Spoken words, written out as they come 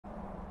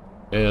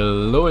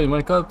Hello and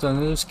welcome to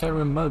another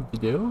Skyrim mod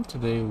video.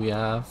 Today we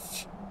have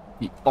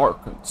the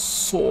Arcane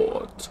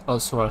Sword,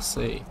 also I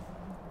say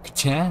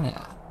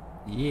Katana.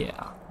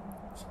 Yeah.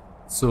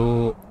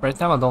 So right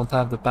now I don't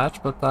have the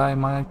patch, but I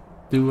might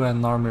do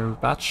an armor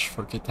patch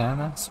for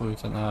Katana, so we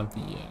can have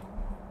the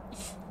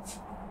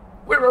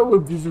where are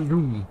this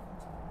room?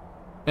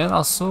 And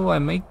also I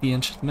make the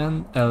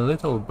enchantment a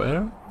little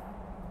better.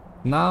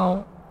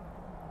 Now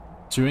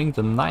during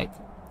the night,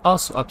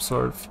 also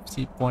absorb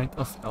 50 points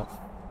of health.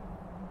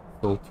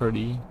 So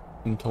 30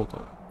 in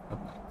total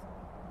at night.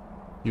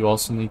 You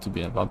also need to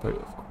be a vampire,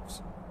 of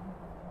course.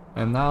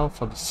 And now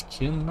for the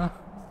skin.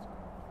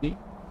 See?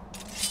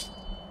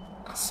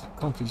 That's a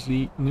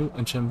completely new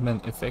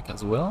enchantment effect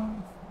as well.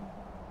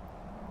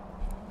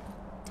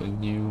 The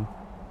new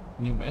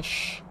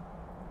mesh.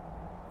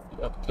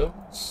 See up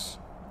close.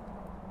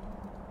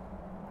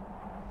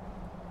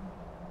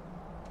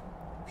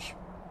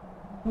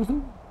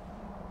 Woohoo!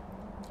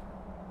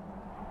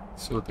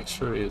 So the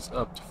texture is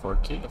up to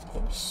 4K, of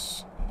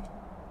course,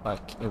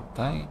 like every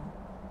time.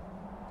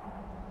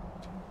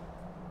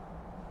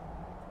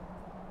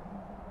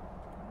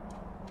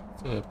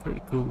 It's a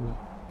pretty cool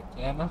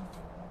Katana.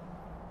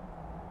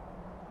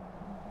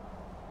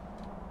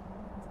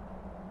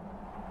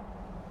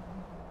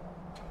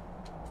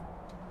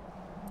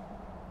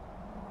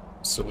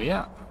 So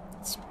yeah,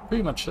 that's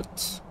pretty much it.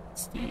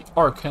 It's the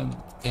Arcane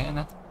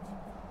Katana.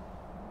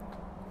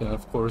 You can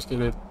of course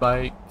get it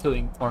by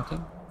killing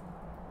Arcane,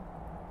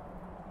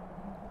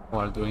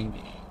 while doing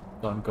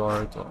the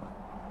Dawnguard or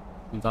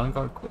the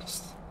Dawnguard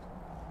quest.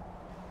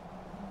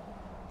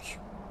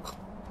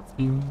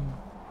 Perfume.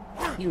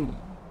 Perfume.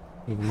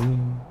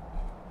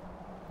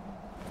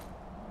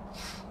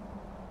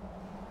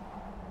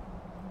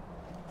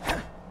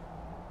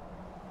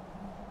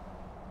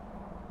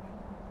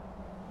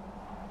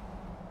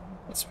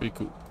 That's pretty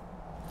cool.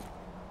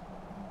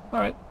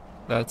 Alright,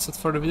 that's it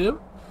for the video.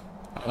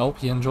 I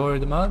hope you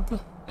enjoyed the mod,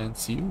 and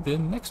see you in the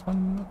next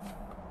one.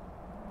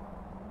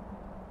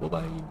 Bye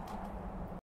bye.